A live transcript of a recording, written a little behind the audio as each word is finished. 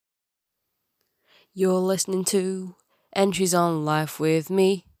You're listening to Entries on Life with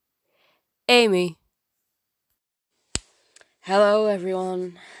me, Amy. Hello,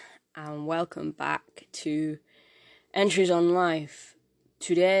 everyone, and welcome back to Entries on Life.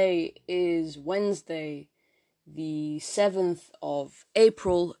 Today is Wednesday, the 7th of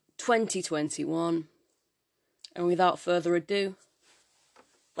April 2021, and without further ado,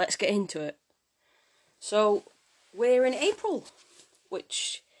 let's get into it. So, we're in April,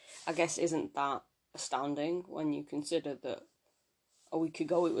 which I guess isn't that astounding when you consider that a week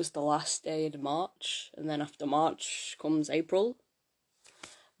ago it was the last day of March, and then after March comes April.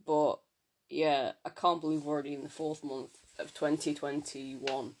 But yeah, I can't believe we're already in the 4th month of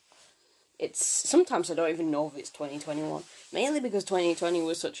 2021. It's sometimes I don't even know if it's 2021, mainly because 2020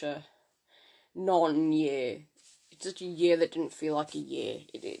 was such a non-year. It's such a year that didn't feel like a year.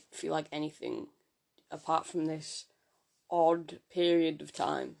 It didn't feel like anything apart from this odd period of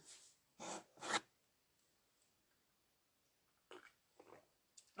time.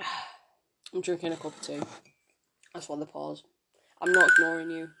 I'm drinking a cup of tea. That's why the pause. I'm not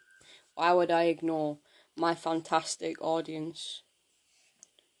ignoring you. Why would I ignore my fantastic audience?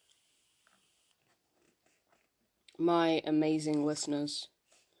 My amazing listeners.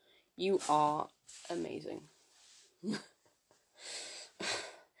 You are amazing.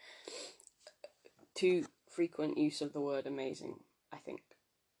 Too frequent use of the word amazing, I think.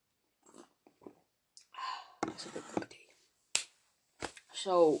 That's a good cup of tea.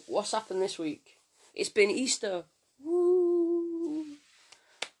 So, what's happened this week? It's been Easter. Woo!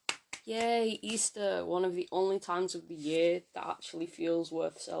 Yay, Easter. One of the only times of the year that actually feels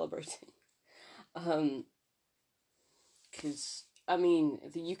worth celebrating. Because,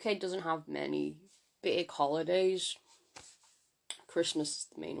 the UK doesn't have many big holidays. Christmas is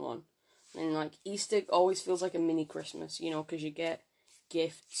the main one. And, Easter always feels like a mini Christmas, because you get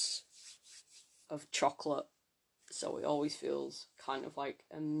gifts of chocolate. So it always feels kind of like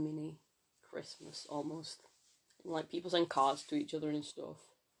a mini Christmas, almost. And, people send cards to each other and stuff.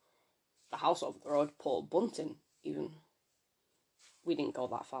 The house over the road, Paul Bunting, even. We didn't go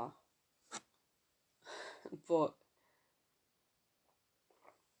that far. But,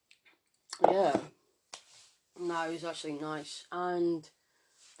 yeah. No, it was actually nice. And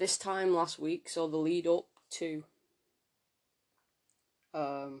this time last week, so the lead up to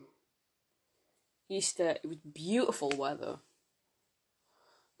Easter, it was beautiful weather.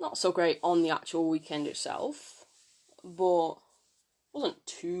 Not so great on the actual weekend itself, but wasn't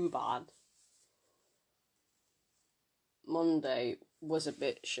too bad. Monday was a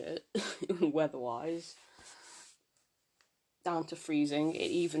bit shit, weather-wise. Down to freezing.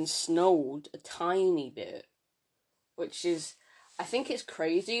 It even snowed a tiny bit, which is, I think it's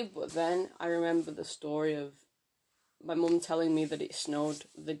crazy, but then I remember the story of my mum telling me that it snowed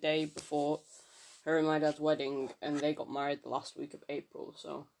the day before her and my dad's wedding, and they got married the last week of April,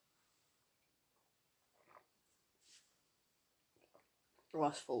 so... the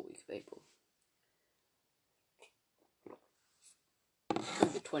last full week of April.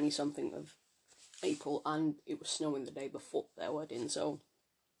 The 20-something of April, and it was snowing the day before their wedding, so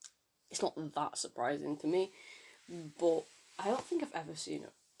it's not that surprising to me, but I don't think I've ever seen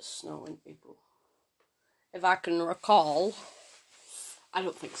it snow in April. If I can recall, I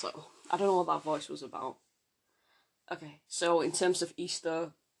don't think so. I don't know what that voice was about. Okay, so in terms of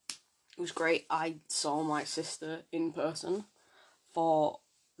Easter, it was great. I saw my sister in person for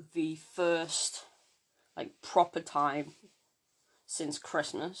the first, proper time since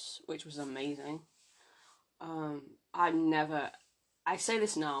Christmas, which was amazing. I say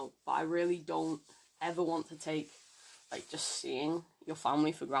this now, but I really don't ever want to take, just seeing your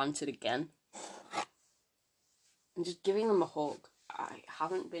family for granted again. And just giving them a hug. I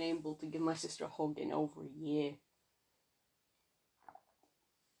haven't been able to give my sister a hug in over a year.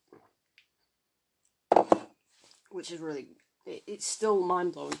 Which is really, it's still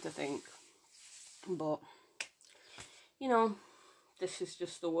mind-blowing to think. But, this is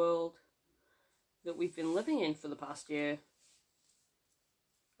just the world that we've been living in for the past year.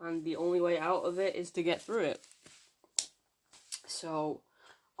 And the only way out of it is to get through it. So,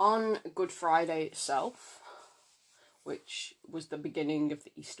 on Good Friday itself, which was the beginning of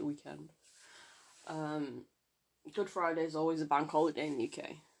the Easter weekend, Good Friday is always a bank holiday in the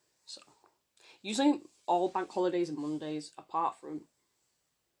UK. So, usually all bank holidays are Mondays, apart from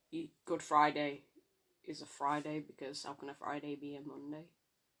Good Friday is a Friday, because how can a Friday be a Monday?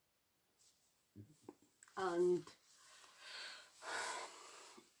 And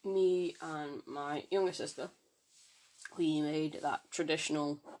me and my younger sister, we made that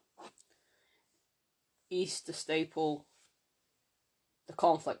traditional Easter staple, the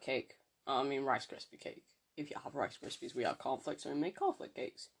cornflake cake. I mean Rice Krispie cake. If you have Rice Krispies, we have cornflakes and we make cornflake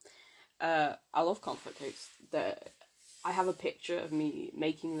cakes. I love cornflake cakes. I have a picture of me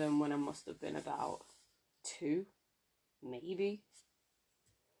making them when I must have been about 2, maybe.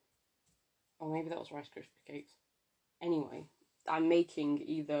 Or maybe that was Rice Krispie cakes. Anyway, I'm making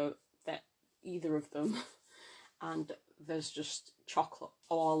either of them, and there's just chocolate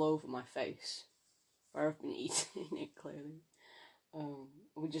all over my face where I've been eating it, clearly.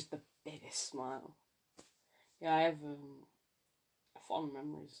 With just the biggest smile. Yeah, I have fond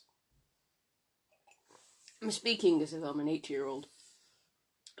memories. I'm speaking as if I'm an 8-year-old.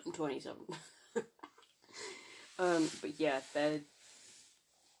 I'm 27. But yeah,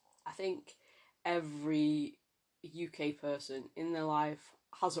 I think every UK person in their life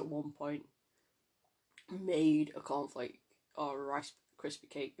has at one point made a cornflake or a Rice Krispie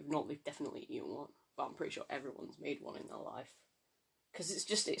cake. If not, they've definitely eaten one. But I'm pretty sure everyone's made one in their life. Because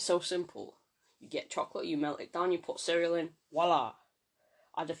it's so simple. You get chocolate, you melt it down, you put cereal in, voila!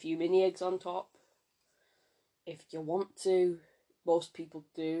 Add a few mini eggs on top. If you want to, most people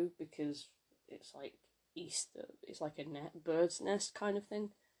do, because it's like Easter, it's like a bird's nest kind of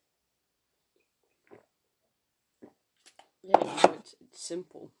thing. Yeah, it's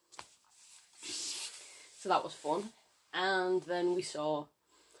simple. So that was fun. And then we saw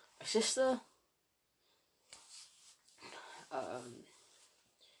my sister.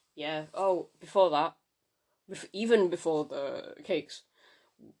 Yeah. Oh, before that, even before the cakes,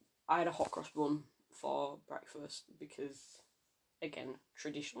 I had a hot cross bun for breakfast because, again,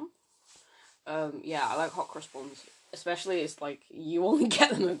 traditional. Yeah, I like hot cross buns. Especially, it's like you only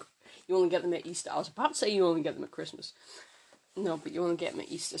get them at Easter. I was about to say you only get them at Christmas. No, but you only get them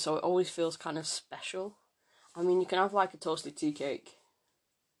at Easter, so it always feels kind of special. I mean, you can have like a toasted tea cake,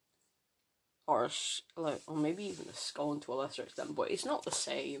 or or maybe even a scone to a lesser extent, but it's not the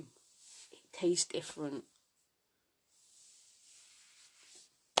same. It tastes different.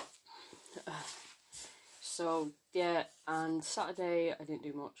 So yeah, and Saturday I didn't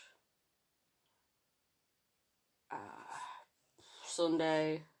do much.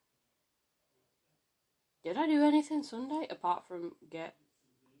 Sunday, did I do anything Sunday apart from get?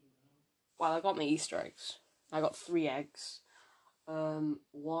 Well, I got my Easter eggs. I got 3 eggs.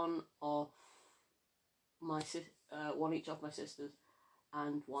 One off one each off my sisters,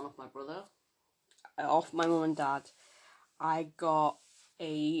 and one off my brother. Off my mum and dad. I got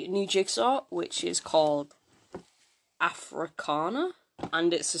a new jigsaw, which is called Africana,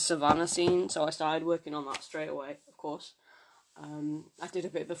 and it's a savannah scene, so I started working on that straight away, of course. I did a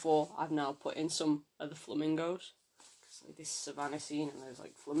bit before. I've now put in some of the flamingos. It's like this savannah scene, and there's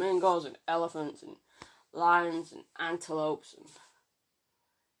like flamingos and elephants and lions and antelopes and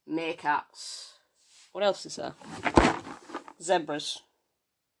meerkats. What else is there? Zebras.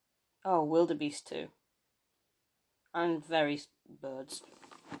 Oh, wildebeest too. And various birds.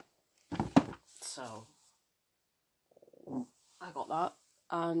 So, I got that.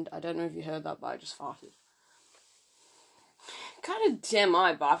 And I don't know if you heard that, but I just farted. Kind of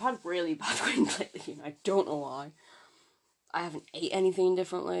TMI, but I've had really bad wind lately, and I don't know why. I haven't ate anything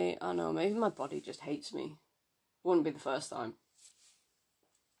differently. I don't know, maybe my body just hates me. Wouldn't be the first time.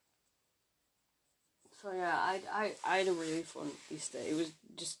 So yeah, I had a really fun Easter. It was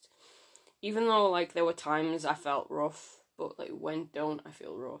just, even though like there were times I felt rough, but like when don't I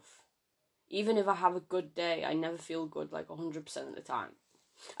feel rough? Even if I have a good day, I never feel good like 100% of the time.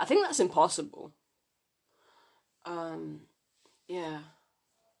 I think that's impossible. Yeah.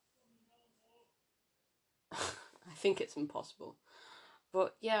 I think it's impossible.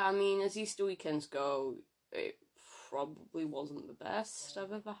 But yeah, I mean, as Easter weekends go, it probably wasn't the best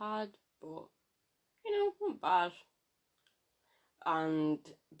I've ever had, but, not bad. And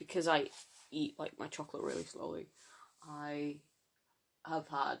because I eat, like, my chocolate really slowly, I have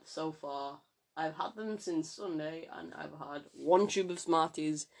had, so far, I've had them since Sunday, and I've had 1 tube of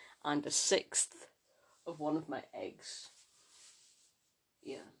Smarties and a 1/6 of one of my eggs.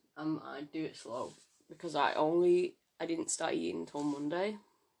 Yeah, I do it slow, because I didn't start eating until Monday,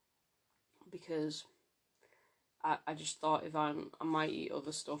 because I just thought if I might eat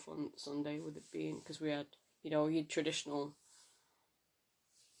other stuff on Sunday, with it being, because we had traditional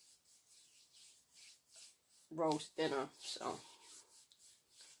roast dinner, so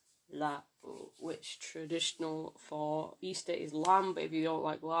that, which traditional for Easter is lamb, but if you don't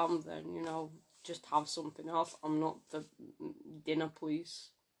like lamb, then, just have something else. I'm not the dinner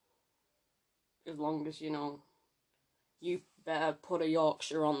police, as long as, you better put a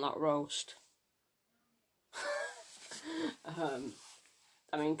Yorkshire on that roast.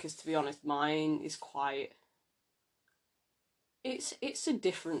 I mean, because to be honest, mine is quite it's a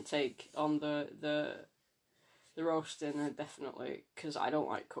different take on the roasting, definitely, because I don't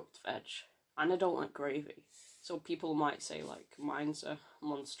like cooked veg and I don't like gravy. So people might say like mine's a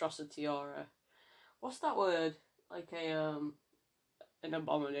monstrosity or a, what's that word? Like a an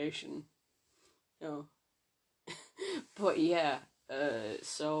abomination. You know. But yeah,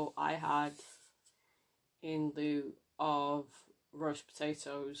 so I had, in lieu of roast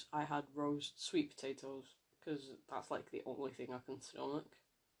potatoes, I had roast sweet potatoes because that's like the only thing I can stomach.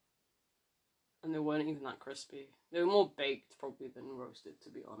 And they weren't even that crispy. They were more baked probably than roasted, to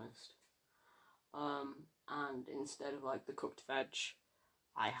be honest. And instead of like the cooked veg,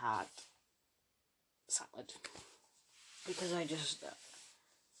 I had salad because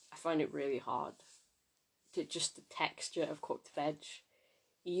I find it really hard to just the texture of cooked veg.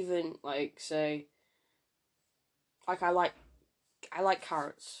 Even like say, like I like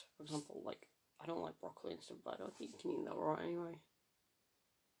carrots, for example. Like I don't like broccoli and stuff, but I don't think you can eat that raw anyway.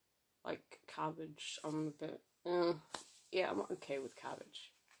 Like cabbage, I'm a bit. Yeah, I'm okay with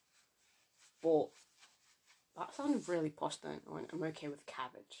cabbage, but that sounded really posh then. I'm okay with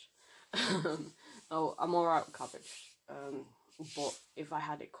cabbage. Oh, I'm alright with cabbage. But if I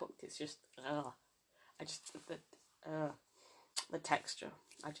had it cooked, it's just I just the texture.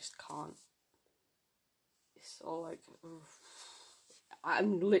 I just can't. It's so like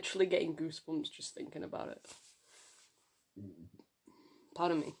I'm literally getting goosebumps just thinking about it.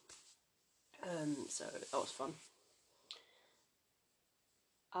 Pardon me. So that was fun.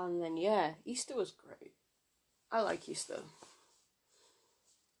 And then yeah, Easter was great. I like Easter.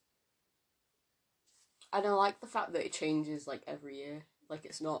 And I like the fact that it changes like every year. Like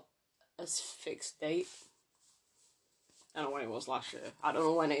it's not a fixed date. I don't know when it was last year. I don't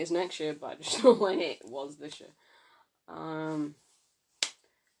know when it is next year, but I just know when it was this year.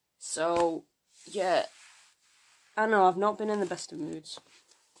 So yeah, I don't know, I've not been in the best of moods.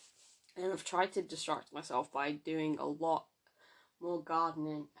 And I've tried to distract myself by doing a lot more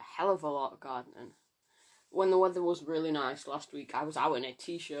gardening, a hell of a lot of gardening. When the weather was really nice last week, I was out in a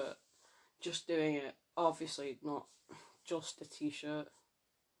t-shirt, just doing it. Obviously not just a t-shirt,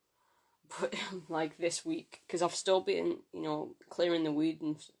 but like this week, because I've still been, clearing the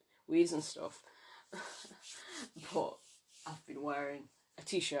weeds and stuff. But I've been wearing a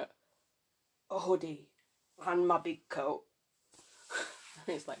t-shirt, a hoodie, and my big coat.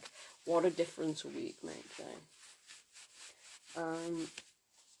 It's like, what a difference a week makes, eh?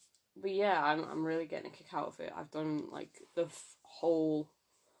 But yeah, I'm really getting a kick out of it. I've done like the whole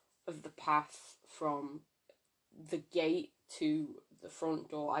of the path from the gate to the front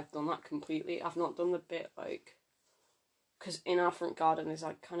door. I've done that completely. I've not done the bit like, because in our front garden there's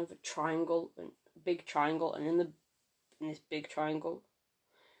like kind of a triangle, a big triangle, and in this big triangle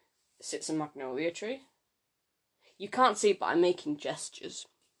sits a magnolia tree. You can't see it, but I'm making gestures.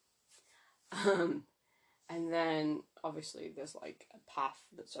 And then obviously there's like a path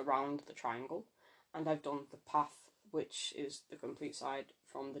that's around the triangle, and I've done the path which is the complete side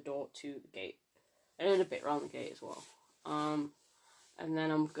from the door to the gate. I did a bit around the gate as well. And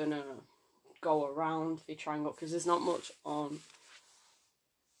then I'm gonna go around the triangle because there's not much on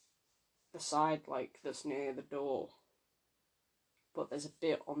the side like that's near the door, but there's a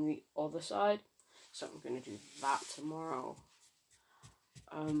bit on the other side, so I'm gonna do that tomorrow.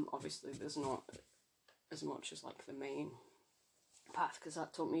 Obviously there's not as much as like the main path because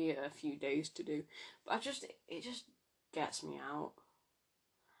that took me a few days to do, but it just gets me out,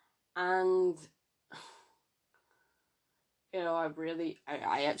 and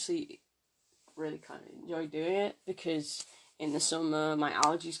I actually really kind of enjoy doing it because in the summer my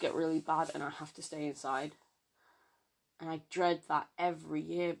allergies get really bad and I have to stay inside, and I dread that every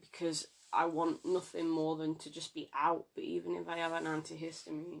year because I want nothing more than to just be out. But even if I have an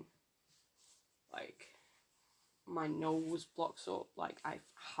antihistamine, like my nose blocks up, like I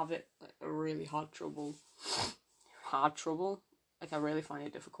have it like a really hard trouble. Like I really find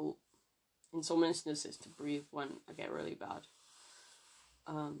it difficult in some instances to breathe when I get really bad.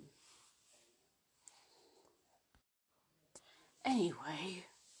 Anyway,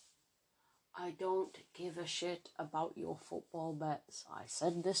 I don't give a shit about your football bets. I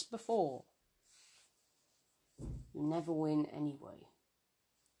said this before. You never win anyway.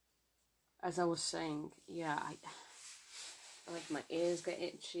 As I was saying, yeah, I like my ears get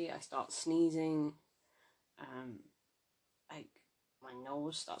itchy. I start sneezing. Like my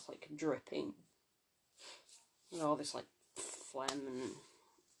nose starts like dripping. All this like phlegm and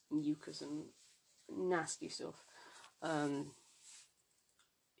mucus and nasty stuff.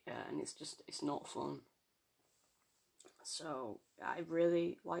 Yeah, and it's not fun. So I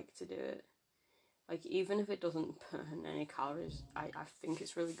really like to do it. Like, even if it doesn't burn any calories, I think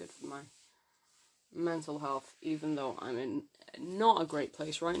it's really good for my mental health, even though I'm in not a great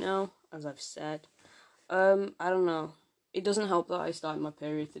place right now, as I've said. I don't know. It doesn't help that I started my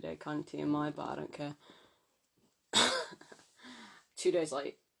period today, kind of TMI, but I don't care. 2 days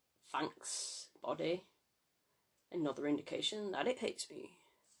late. Thanks, body. Another indication that it hates me.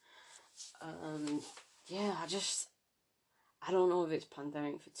 Yeah, I don't know if it's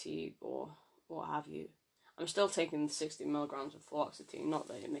pandemic fatigue or what have you. I'm still taking 60 milligrams of fluoxetine, not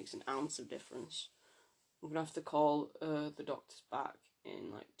that it makes an ounce of difference. I'm gonna have to call the doctors back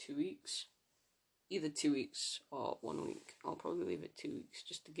in like 2 weeks. Either 2 weeks or 1 week. I'll probably leave it 2 weeks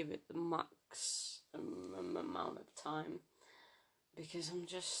just to give it the max amount of time. Because I'm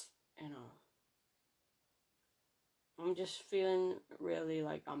just, I'm just feeling really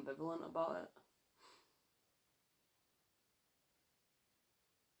like ambivalent about it.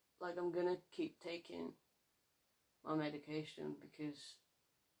 Like, I'm gonna keep taking my medication because,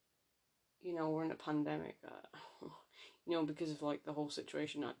 we're in a pandemic. Because of like the whole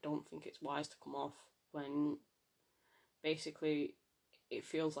situation, I don't think it's wise to come off when basically it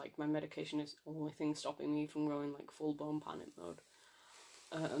feels like my medication is the only thing stopping me from going like full blown panic mode.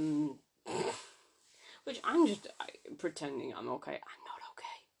 Which I'm just pretending I'm okay. I'm not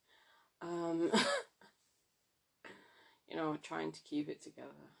okay. Trying to keep it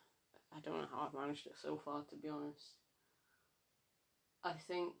together. I don't know how I've managed it so far, to be honest. I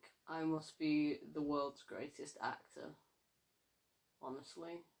think I must be the world's greatest actor,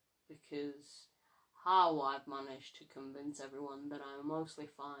 honestly, because how I've managed to convince everyone that I'm mostly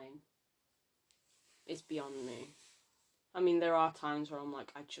fine is beyond me. I mean, there are times where I'm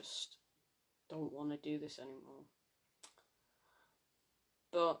like, I just don't want to do this anymore.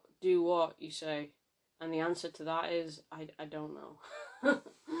 But do what you say. And the answer to that is, I don't know.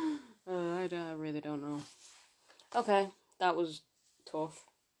 I really don't know. Okay, that was tough.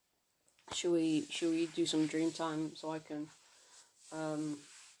 Should we do some dream time so I can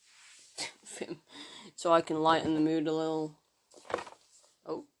so I can lighten the mood a little?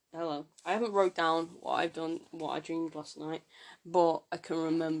 Oh, hello. I haven't wrote down what I dreamed last night, but I can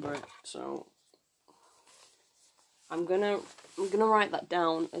remember it. So I'm gonna write that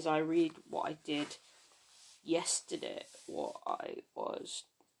down as I read what I did yesterday, what I was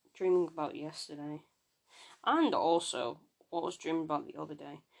dreaming about yesterday, and also what I was dreaming about the other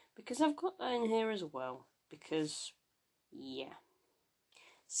day, because I've got that in here as well, because, yeah.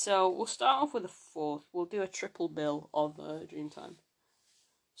 So, we'll start off with the 4th, we'll do a triple bill of Dreamtime.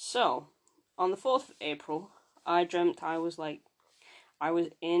 So, on the 4th of April, I dreamt I was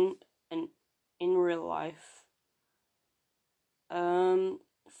in real life,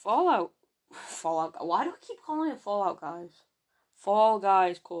 Fallout, why do I keep calling it Fallout Guys? Fall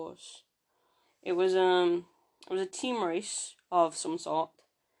Guys course. It was a team race of some sort,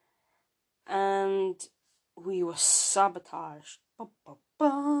 and we were sabotaged.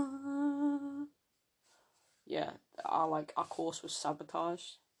 Yeah, our course was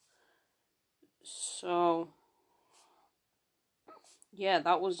sabotaged. So yeah,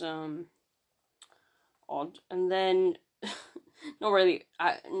 that was odd. And then not really.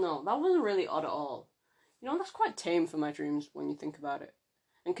 No, that wasn't really odd at all. That's quite tame for my dreams when you think about it.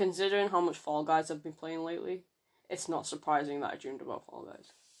 And considering how much Fall Guys I've been playing lately, it's not surprising that I dreamed about Fall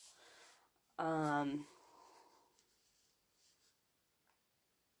Guys.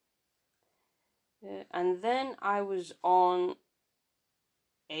 Yeah, and then I was on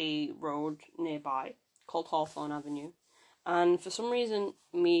a road nearby called Hawthorne Avenue, and for some reason,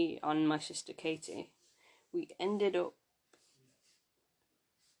 me and my sister Katie, we ended up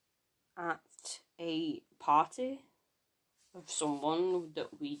at a party of someone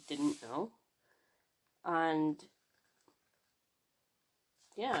that we didn't know, and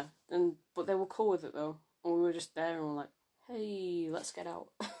yeah, but they were cool with it though, and we were just there and we're like, hey, let's get out.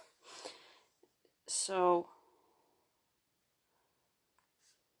 So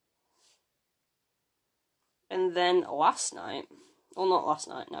and then last night, well, not last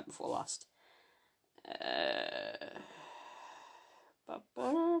night, night before last,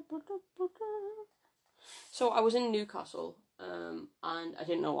 so I was in Newcastle, and I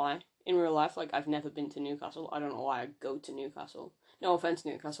didn't know why. In real life, I've never been to Newcastle. I don't know why I go to Newcastle. No offense,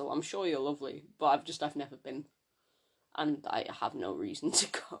 Newcastle. I'm sure you're lovely, but I've never been, and I have no reason to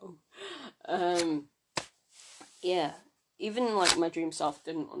go. Yeah. Even my dream self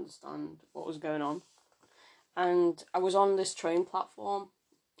didn't understand what was going on, and I was on this train platform,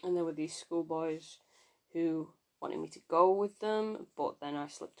 and there were these schoolboys who wanted me to go with them, but then I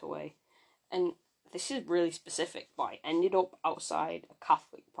slipped away. And this is really specific, but I ended up outside a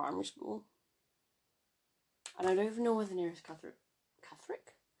Catholic primary school. And I don't even know where the nearest Catholic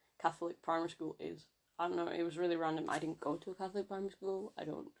primary school is. I don't know, it was really random. I didn't go to a Catholic primary school.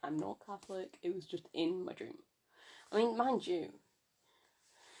 I'm not Catholic. It was just in my dream. I mean, mind you,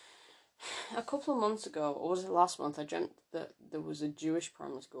 a couple of months ago, or was it last month, I dreamt that there was a Jewish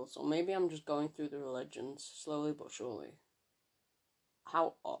primary school, so maybe I'm just going through the religions slowly but surely.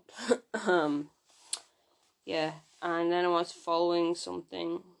 How odd. Yeah, and then I was following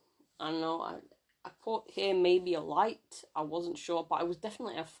something. I don't know, I put here maybe a light. I wasn't sure, but I was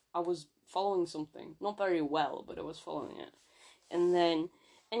definitely, I was following something. Not very well, but I was following it. And then,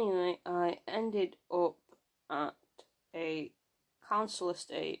 anyway, I ended up at a council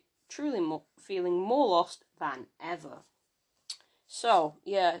estate, truly feeling more lost than ever. So,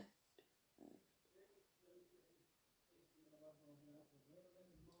 yeah.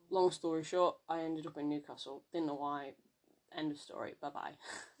 Long story short, I ended up in Newcastle. Didn't know why. End of story. Bye-bye.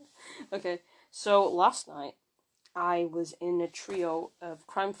 Okay, so last night, I was in a trio of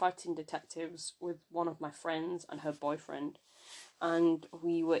crime-fighting detectives with one of my friends and her boyfriend, and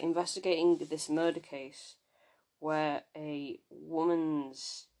we were investigating this murder case where a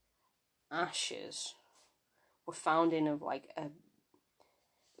woman's ashes were found in it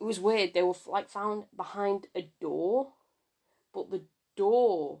was weird, they were found behind a door, but the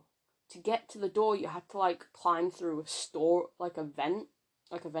door, to get to the door you had to climb through a store, like a vent,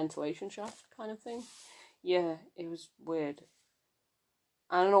 like a ventilation shaft kind of thing. Yeah, it was weird.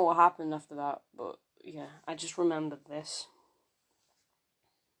 I don't know what happened after that, but yeah, I just remembered this.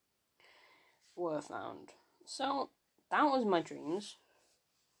 Were found. So, that was my dreams.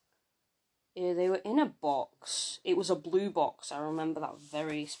 Yeah, they were in a box. It was a blue box. I remember that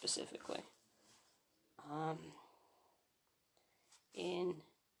very specifically.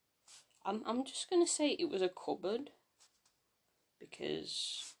 I'm just gonna say it was a cupboard,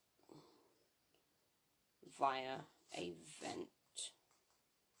 because via a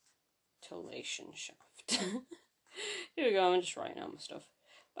ventilation shaft. Here we go. I'm just writing out my stuff.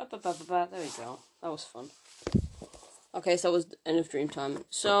 There we go. That was fun. Okay, so that was the end of dream time.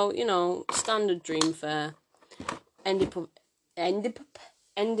 So, standard dream fare. Ending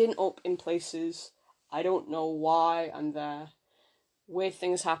up in places I don't know why I'm there. Weird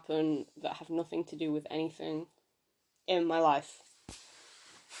things happen that have nothing to do with anything in my life.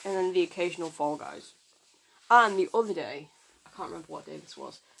 And then the occasional Fall Guys. And the other day, I can't remember what day this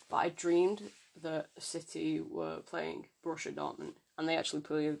was, but I dreamed that City were playing Borussia Dortmund, and they actually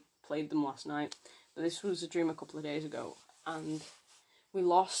played them last night. But this was a dream a couple of days ago, and we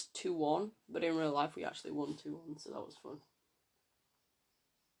lost 2-1, but in real life we actually won 2-1, so that was fun.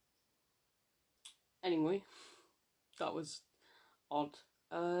 Anyway, that was odd.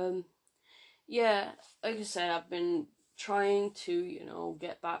 Yeah, like I said, I've been trying to,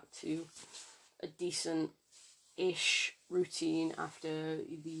 get back to a decent-ish routine after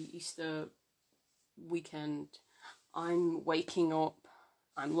the Easter weekend. I'm waking up,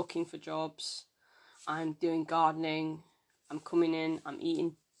 I'm looking for jobs, I'm doing gardening, I'm coming in, I'm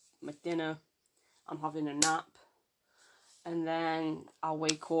eating my dinner, I'm having a nap, and then I'll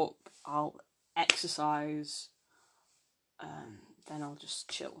wake up, I'll exercise, then I'll just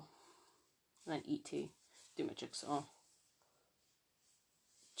chill, and then eat tea, do my jigsaw,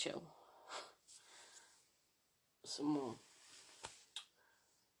 chill, some more.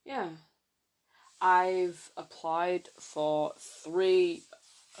 Yeah, I've applied for 3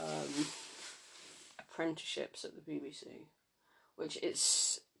 apprenticeships at the BBC, which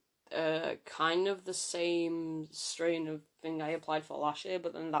is kind of the same strain of thing I applied for last year,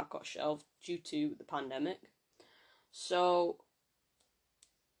 but then that got shelved due to the pandemic. So,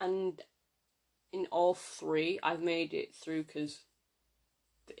 and in all 3, I've made it through because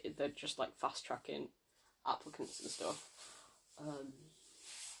they're just fast tracking applicants and stuff.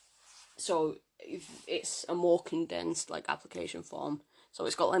 So it's a more condensed application form. So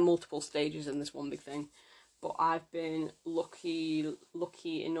it's got multiple stages in this one big thing. But I've been lucky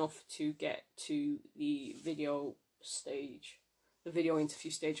enough to get to the video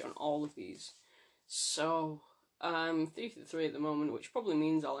interview stage on all of these. So I'm 3 for 3 at the moment, which probably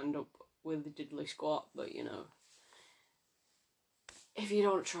means I'll end up with the diddly squat. But if you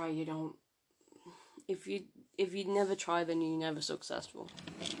don't try, you don't. If you never try, then you're never successful.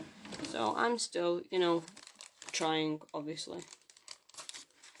 So I'm still, trying, obviously.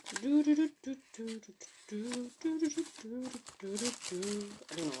 I don't know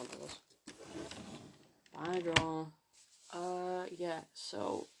what that was. I draw. Yeah,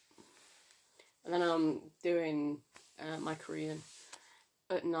 so. And then I'm doing my Korean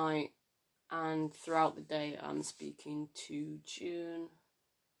at night, and throughout the day I'm speaking to June,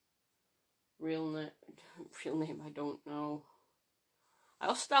 Real name I don't know. I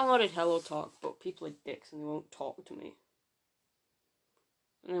also downloaded Hello Talk, but people are dicks and they won't talk to me.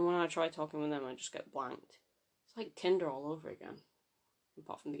 And then when I try talking with them, I just get blanked. It's like Tinder all over again.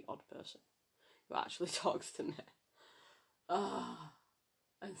 Apart from the odd person who actually talks to me.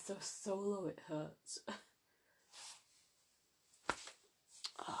 And so solo it hurts.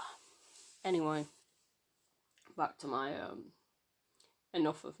 Anyway, back to my,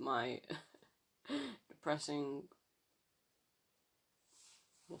 enough of my depressing,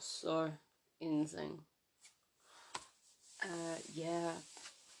 so in-thing. Yeah.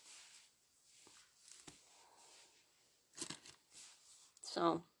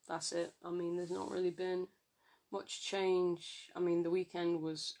 So, that's it. I mean, there's not really been much change. I mean, the weekend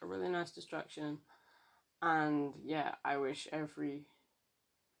was a really nice distraction. And, yeah, I wish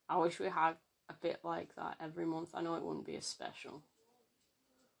we had a bit like that every month. I know it wouldn't be as special,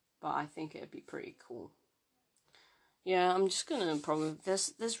 but I think it'd be pretty cool. Yeah, I'm just gonna probably...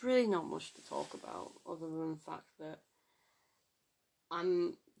 There's really not much to talk about, other than the fact that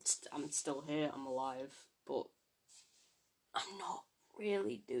I'm still here, I'm alive, but I'm not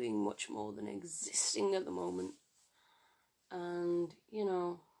really doing much more than existing at the moment. And, you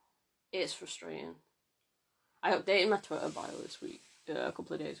know, it's frustrating. I updated my Twitter bio this week, a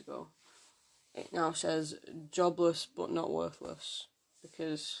couple of days ago. It now says jobless but not worthless,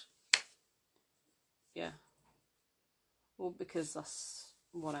 because, yeah. Well, because that's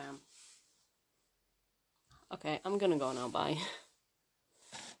what I am. Okay, I'm gonna go now, bye.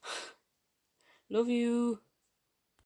 Love you.